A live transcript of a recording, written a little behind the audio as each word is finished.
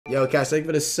Yo, Cash, thank you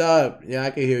for the sub. Yeah,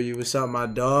 I can hear you. What's up, my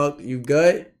dog? You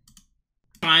good?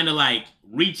 Trying to like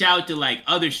reach out to like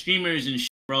other streamers and shit,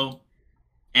 bro.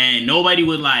 And nobody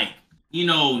would like,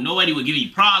 nobody would give me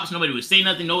props. Nobody would say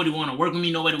nothing. Nobody would want to work with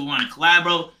me. Nobody would want to collab,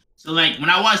 bro. So like when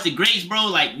I watch the greats, bro,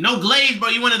 like no glaze, bro.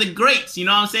 You one of the greats. You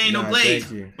know what I'm saying? No Nah, glaze.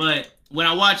 thank you. But when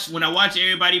I watch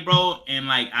everybody, bro, and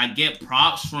like I get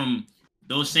props from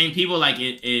those same people, like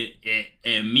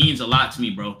it means a lot to me,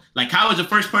 bro. Like Kyle was the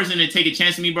first person to take a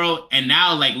chance on me, bro. And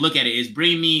now like look at it. It's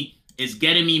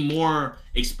getting me more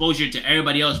exposure to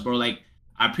everybody else, bro. Like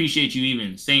I appreciate you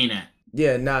even saying that.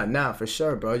 Yeah, nah, for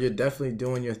sure, bro. You're definitely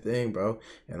doing your thing, bro.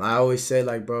 And I always say,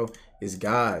 like, bro, it's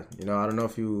God. You know, I don't know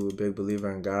if you're a big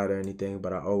believer in God or anything,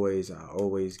 but I always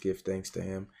give thanks to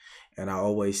Him, and I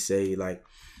always say, like,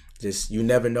 just you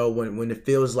never know when it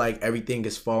feels like everything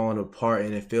is falling apart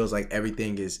and it feels like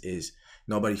everything is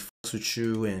nobody fucks with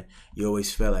you, and you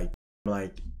always feel like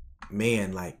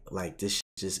man, like this shit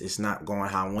just it's not going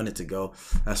how I want it to go.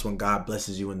 That's when God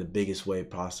blesses you in the biggest way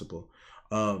possible.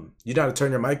 You know how to turn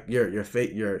your mic, you know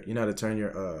how to turn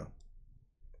your you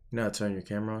know how to turn your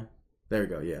camera on. There we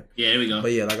go. Yeah. Yeah, there we go.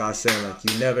 But yeah, like I was saying, like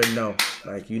you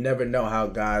never know how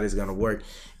God is gonna work,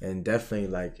 and definitely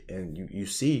like, and you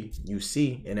see,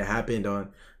 and it happened on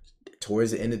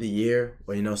towards the end of the year,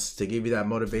 or to give you that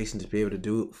motivation to be able to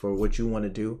do for what you want to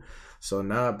do. So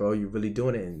nah, bro, you really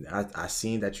doing it, and I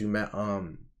seen that you met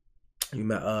Shamik.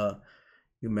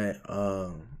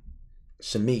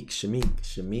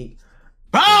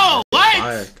 Bro,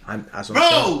 what?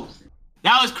 Bro,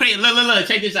 that was crazy. Look,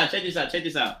 check this out.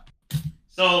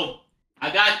 So, I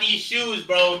got these shoes,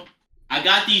 bro.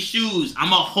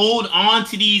 I'ma hold on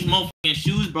to these motherfucking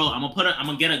shoes, bro. I'm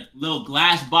gonna get a little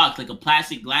glass box, like a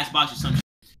plastic glass box or something.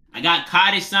 I got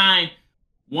Kaddish signed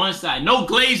one side. No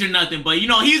glaze or nothing, but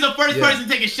he's the first person to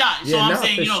take a shot. So I'm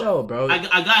saying, sure, bro.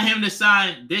 I got him to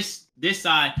sign this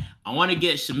side. I want to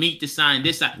get Shamik to sign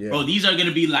this side. Yeah. Bro, these are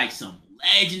gonna be like some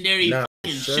legendary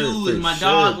shoes, my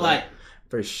dog. Bro. Like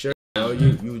for sure, bro.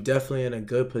 You definitely in a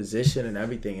good position and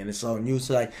everything, and it's on you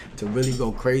to really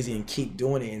go crazy and keep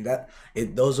doing it.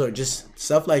 And those are just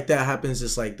stuff like that happens.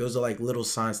 Just like those are like little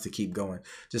signs to keep going.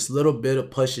 Just little bit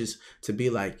of pushes to be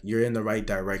like you're in the right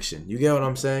direction. You get what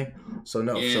I'm saying? So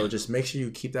so just make sure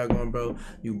you keep that going, bro.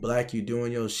 You black, you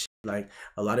doing your shit. Like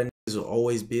a lot of niggas will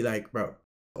always be like, bro,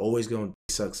 always gonna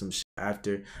suck some shit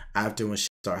after when shit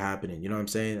start happening. You know what I'm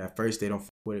saying? At first they don't fuck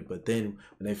with it, but then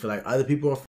when they feel like other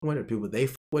people are fucking with it, people they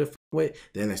fuck with,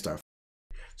 then they start.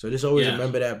 So just always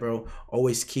remember that, bro.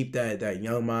 Always keep that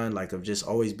young mind, like of just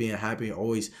always being happy,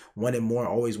 always wanting more,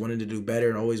 always wanting to do better,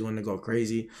 and always wanting to go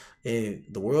crazy. And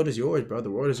the world is yours, bro. The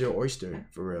world is your oyster,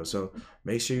 for real. So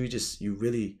make sure you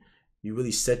really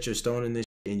set your stone in this,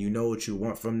 and you know what you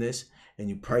want from this, and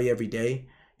you pray every day.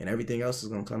 And everything else is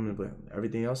gonna come in, but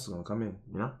everything else is gonna come in,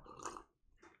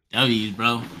 W's,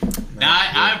 bro.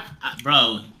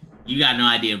 Bro, you got no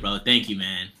idea, bro. Thank you,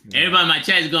 man. Everybody in my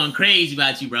chat is going crazy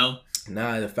about you, bro.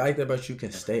 Nah, the fact that you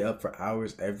can stay up for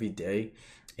hours every day,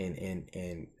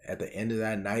 and at the end of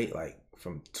that night, like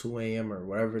from 2 a.m. or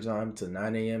whatever time to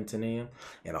 9 a.m., 10 a.m.,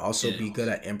 and also be good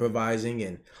at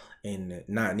improvising and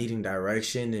not needing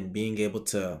direction and being able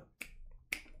to.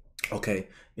 Okay,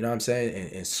 you know what I'm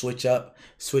saying? And switch up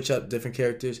different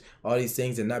characters, all these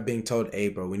things, and not being told, hey,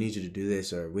 bro, we need you to do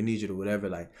this, or we need you to whatever.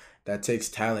 Like, that takes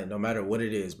talent, no matter what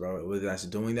it is, bro. Whether that's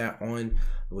doing that on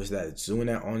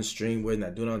stream, whether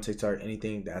that's doing it on TikTok,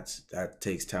 anything, that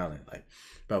takes talent. Like,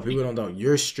 bro, people don't know.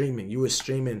 You're streaming. You were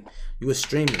streaming.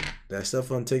 That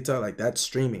stuff on TikTok, like, that's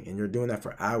streaming, and you're doing that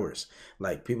for hours.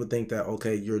 Like, people think that,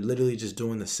 okay, you're literally just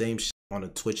doing the same shit on a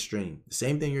Twitch stream. The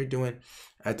same thing you're doing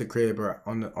at the crib or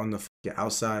on the fucking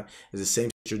outside is the same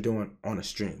shit you're doing on a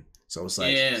stream. So it's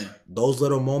like those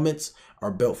little moments are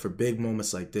built for big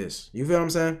moments like this. You feel what I'm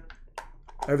saying?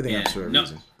 Everything happens for a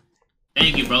reason.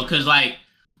 Thank you, bro. Cause like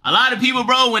a lot of people,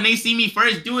 bro, when they see me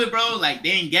first do it, bro, like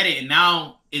they didn't get it, and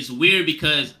now it's weird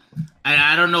because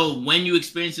I don't know when you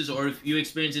experience this or if you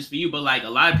experience this for you, but like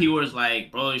a lot of people is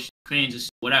like, bro, it's cringe,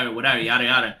 whatever, yada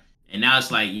yada, and now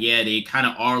it's like, yeah, they kind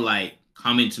of are like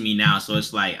coming to me now. So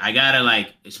it's like I gotta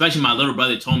like, especially my little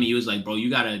brother told me, he was like, bro, you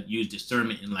gotta use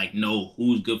discernment and like know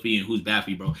who's good for you and who's bad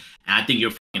for you, bro. And I think you're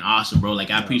fucking awesome, bro.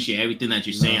 Like I appreciate everything that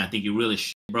you're saying. I think you're really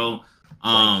shit, bro.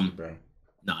 Thank you, bro.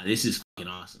 Nah, this is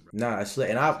fucking awesome, bro. Nah, it's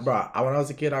lit. And when I was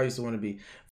a kid, I used to want to be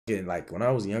fucking, like, when I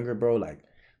was younger, bro, like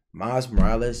Miles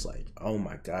Morales, like, oh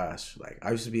my gosh, like I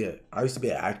used to be an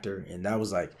actor, and that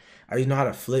was like, I used to know how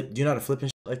to flip. Do you know how to flip and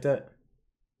shit like that?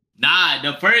 Nah,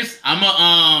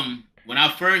 when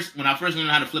I first learned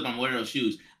how to flip, I'm wearing those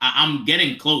shoes. I'm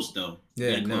getting close though.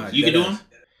 Yeah, close. nah, You can do them?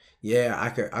 Yeah, I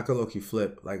could low key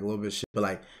flip like a little bit of shit, but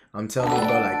like I'm telling you,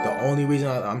 bro, like the only reason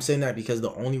I'm saying that because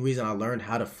the only reason I learned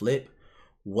how to flip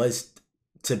was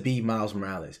to be Miles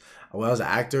Morales. When I was an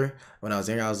actor, when I was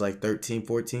younger, I was like 13,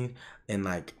 14, and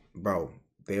like, bro,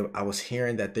 I was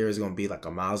hearing that there was gonna be like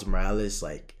a Miles Morales,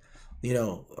 like,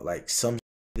 like some.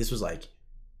 This was like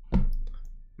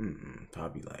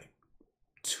probably like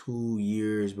 2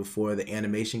 years before the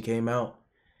animation came out.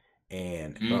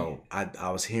 And bro,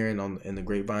 I was hearing in the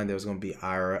grapevine there was gonna be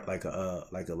like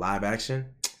a live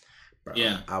action. Bro,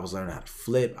 Yeah. I was learning how to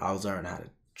flip. I was learning how to.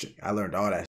 I learned all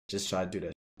that. Just try to do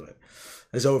that. But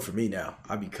it's over for me now.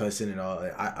 I be cussing and all.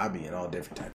 I be in all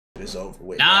different types. It's over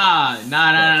with. Nah.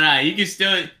 You can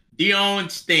still do your own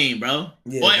thing, bro.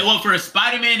 Yeah. Well, for a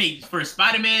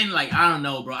Spider-Man, like I don't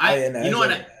know, bro. You know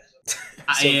what?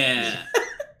 Yeah.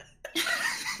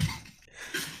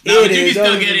 No, but you can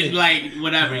still get it, like,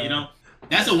 whatever, you know?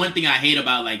 That's the one thing I hate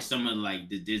about, like, some of, like,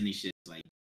 the Disney shit. Like,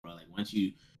 bro, like, once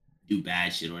you do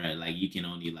bad shit or, like, you can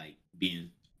only, like, be in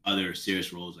other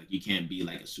serious roles. Like, you can't be,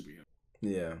 like, a superhero.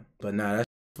 Yeah. But, nah, that's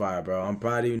fire, bro. I'm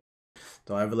proud of you.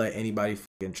 Don't ever let anybody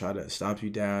fucking try to stop you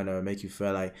down or make you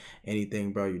feel like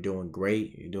anything, bro. You're doing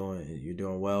great. You're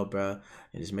doing well, bro.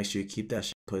 And just make sure you keep that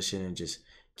shit pushing and just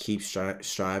keep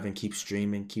striving, keep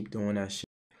streaming, keep doing that shit.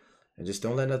 And just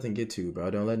don't let nothing get to you, bro.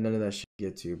 Don't let none of that shit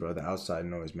get to you, bro. The outside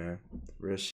noise, man.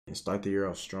 Real shit. And start the year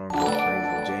off strong. Go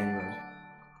crazy. January.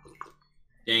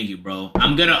 Thank you, bro.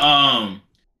 I'm gonna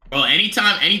bro.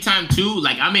 Anytime too.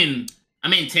 Like I'm in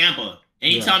Tampa.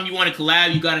 Anytime you want to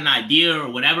collab, you got an idea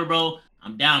or whatever, bro.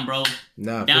 I'm down, bro.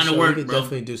 Nah, down for to work, we could bro.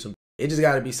 definitely do some. It just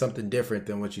got to be something different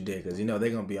than what you did, because they're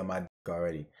gonna be on my dick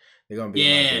already. They're gonna be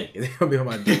on my dick. They're gonna be on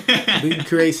my dick. If we can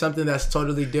create something that's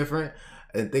totally different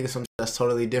and think of something that's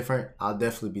totally different, I'll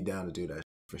definitely be down to do that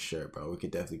for sure, bro. We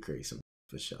could definitely create something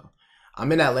for sure.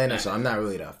 I'm in Atlanta, so I'm not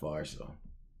really that far. So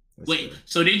wait, good.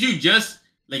 So did you just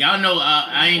like I don't know?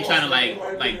 I ain't trying to like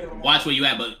watch where you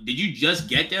at, but did you just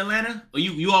get to Atlanta, or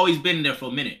you always been there for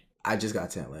a minute? I just got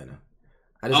to Atlanta.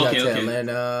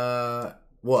 Atlanta,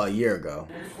 well, a year ago.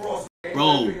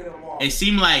 Bro, it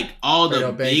seemed like all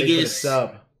the big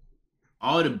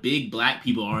black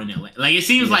people are in Atlanta. Like it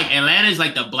seems like Atlanta is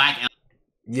like the black.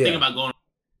 Yeah. Think about going.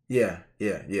 Yeah.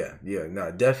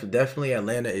 No, definitely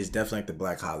Atlanta is definitely like the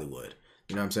black Hollywood.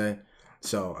 You know what I'm saying?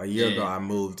 So a year ago I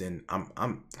moved, and I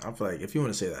feel like, if you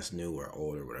want to say that's new or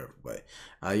old or whatever, but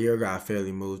a year ago I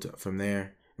fairly moved from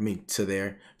there. To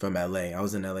there from LA. I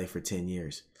was in LA for 10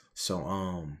 years.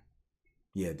 So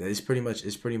yeah, it's pretty much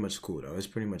cool though. It's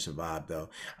pretty much a vibe though.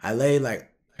 LA,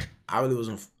 like I was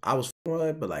for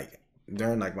it, but like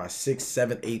during like my 6th,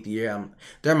 7th, 8th year,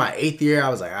 during my 8th year, I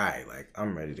was like, all right, like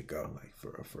I'm ready to go, like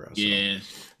for real. So yeah,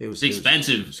 it's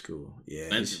expensive. It was cool. Yeah,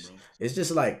 expensive, it's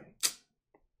just like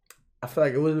I feel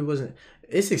like it wasn't.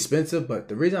 It's expensive, but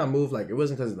the reason I moved, like, it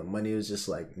wasn't because of the money. It was just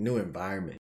like new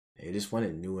environment. It just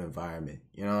wanted new environment.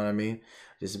 You know what I mean?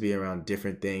 Just to be around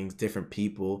different things, different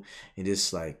people, and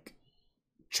just like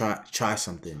try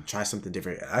something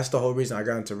different. That's the whole reason I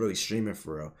got into really streaming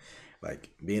for real. Like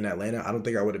being in Atlanta, I don't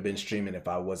think I would have been streaming if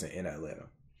I wasn't in Atlanta.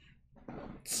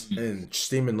 And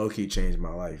streaming low key changed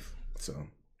my life, so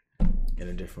in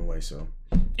a different way. So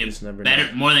it's never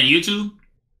better more than YouTube.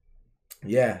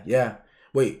 Yeah.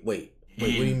 Wait. What do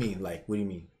you mean? Like, what do you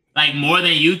mean? Like more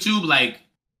than YouTube, like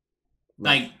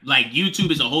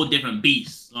YouTube is a whole different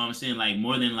beast. You know what I'm saying? Like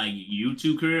more than like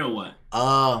YouTube career or what?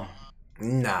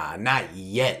 Nah, not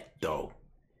yet though.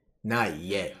 Not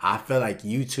yet. I feel like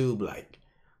YouTube, like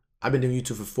I've been doing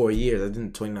YouTube for 4 years. I did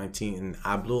in 2019 and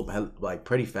I blew up like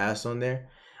pretty fast on there.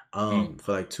 For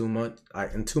like 2 months.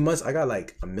 In 2 months I got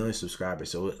like 1 million subscribers.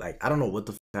 So like I don't know what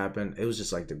the happened. It was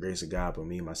just like the grace of God with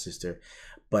me and my sister.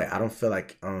 But I don't feel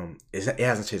like it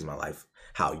hasn't changed my life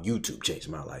how YouTube changed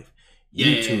my life.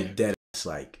 YouTube that's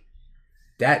like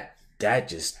that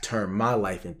just turned my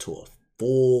life into a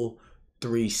full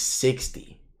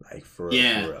 360. Like for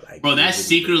real. Like, bro, that's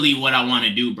secretly what I want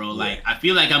to do, bro. Like I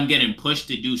feel like I'm getting pushed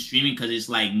to do streaming because it's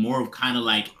like more of kind of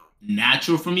like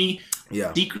natural for me.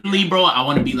 Yeah. Secretly, bro, I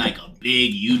want to be like a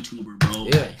big YouTuber, bro.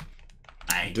 Yeah.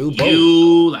 Like do you,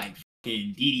 both. Like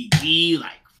fucking DDT,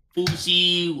 like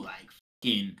Fusi, like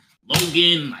fucking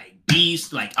Logan, like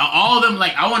Beast, like all of them.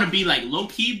 Like I want to be like low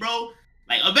key, bro.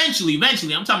 Like eventually,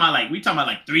 I'm talking about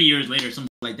like 3 years later, something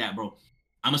like that, bro.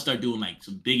 I'm gonna start doing like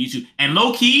some big YouTube. And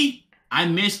low key, I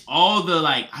miss all the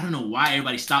like, I don't know why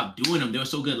everybody stopped doing them. They were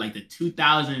so good. Like the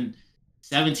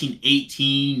 2017,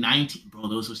 18, 19, bro,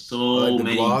 those were so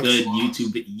many vlogs? Good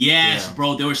YouTube. Yes,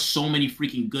 bro, there were so many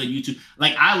freaking good YouTube.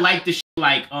 Like I like the shit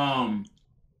like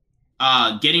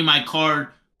getting my card,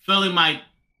 filling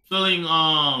filling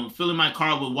my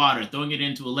car with water, throwing it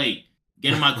into a lake,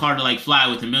 getting my car to like fly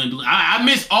with a million. I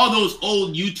miss all those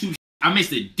old YouTube. I miss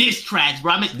the diss tracks,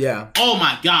 bro. I miss. Yeah. Oh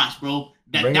my gosh, bro.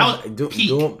 That was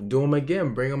do them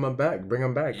again. Bring them back. Bring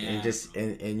them back, and just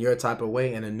in your type of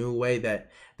way, in a new way that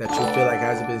you feel like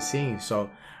hasn't been seen. So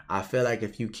I feel like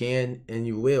if you can and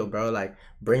you will, bro, like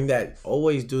bring that.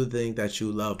 Always do the thing that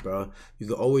you love, bro. You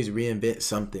can always reinvent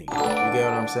something. You get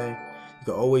what I'm saying? You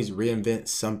can always reinvent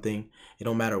something. It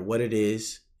don't matter what it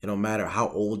is. It don't matter how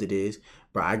old it is.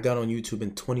 Bro, I got on YouTube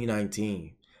in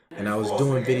 2019. And I was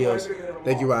doing videos.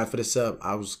 Thank you, Ryan, for the sub.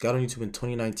 Got on YouTube in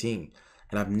 2019.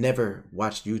 And I've never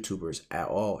watched YouTubers at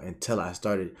all until I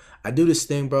started. I do this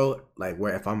thing, bro, like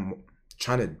where if I'm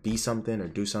trying to be something or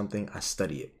do something, I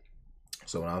study it.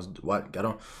 So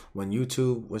when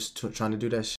YouTube was trying to do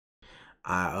that shit,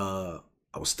 I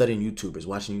was studying YouTubers,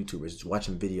 watching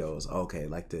videos. Okay,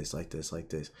 like this.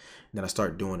 And then I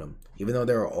started doing them. Even though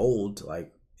they were old,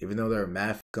 like even though they were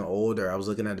mad fucking old, or I was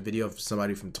looking at a video of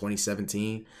somebody from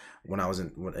 2017 when I was in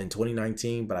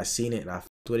 2019, but I seen it and I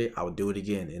fucked with it, I would do it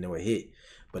again and it would hit.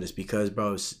 But it's because,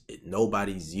 bro,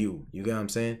 nobody's you. You get what I'm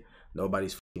saying?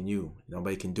 Nobody's fucking you.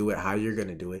 Nobody can do it how you're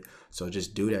gonna do it. So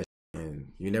just do that,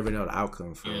 and you never know the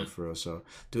outcome for real. So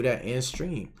do that and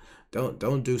stream.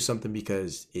 Don't do something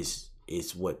because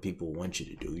it's what people want you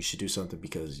to do. You should do something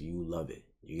because you love it.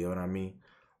 You get what I mean?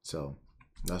 So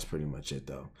that's pretty much it,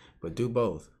 though. But do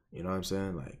both. You know what I'm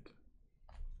saying? Like,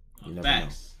 you never know.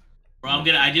 Bro,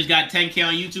 I just got 10K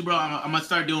on YouTube, bro. I'm gonna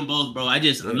start doing both, bro.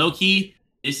 Low key,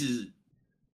 this is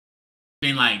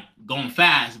been like going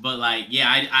fast, but like,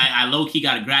 yeah, I low key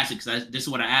gotta grasp it because this is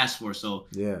what I asked for. So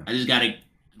yeah, I just gotta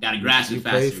grasp it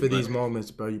faster. You pray for these moments,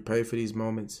 bro. You pray for these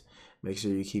moments. Make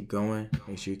sure you keep going.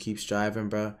 Make sure you keep striving,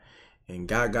 bro. And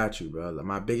God got you, bro. Like,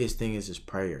 my biggest thing is just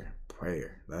prayer.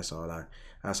 That's all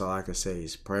I can say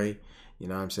is pray. You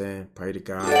know what I'm saying? Pray to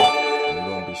God, and you're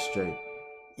gonna be straight.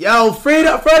 Yo,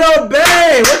 Fredo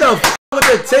Bang! What the f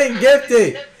with the 10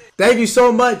 gifted? Thank you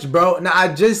so much, bro. Now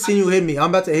I just seen you hit me. I'm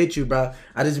about to hit you, bro.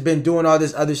 I just been doing all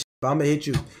this other shit, but I'm gonna hit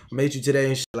you. I'm gonna hit you today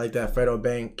and shit like that. Fredo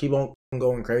Bang. Keep on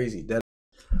going crazy.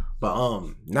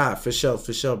 But nah, for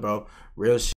sure, bro.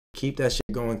 Real shit. Keep that shit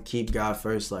going. Keep God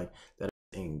first, like that.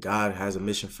 And God has a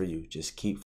mission for you. Just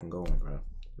keep going, bro.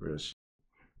 Real shit.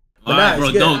 But alright,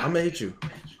 bro. Don't. I'm gonna hit you.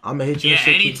 Yeah,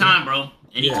 anytime, bro.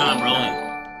 Anytime,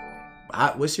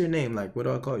 bro. What's your name? Like, what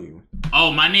do I call you?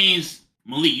 Oh, my name's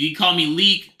Malik. You can call me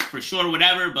Leak for short or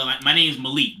whatever, but like, my name's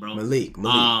Malik, bro. Malik,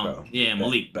 bro. Yeah,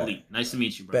 Malik. Nice to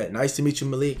meet you, bro. Nice to meet you,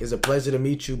 Malik. It's a pleasure to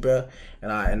meet you, bro.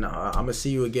 And I'm gonna see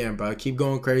you again, bro. Keep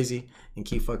going crazy and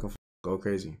keep fucking go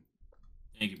crazy.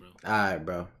 Thank you, bro. All right,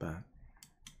 bro. Bye.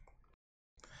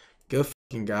 Good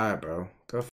fucking guy, bro.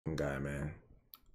 Good fucking guy, man.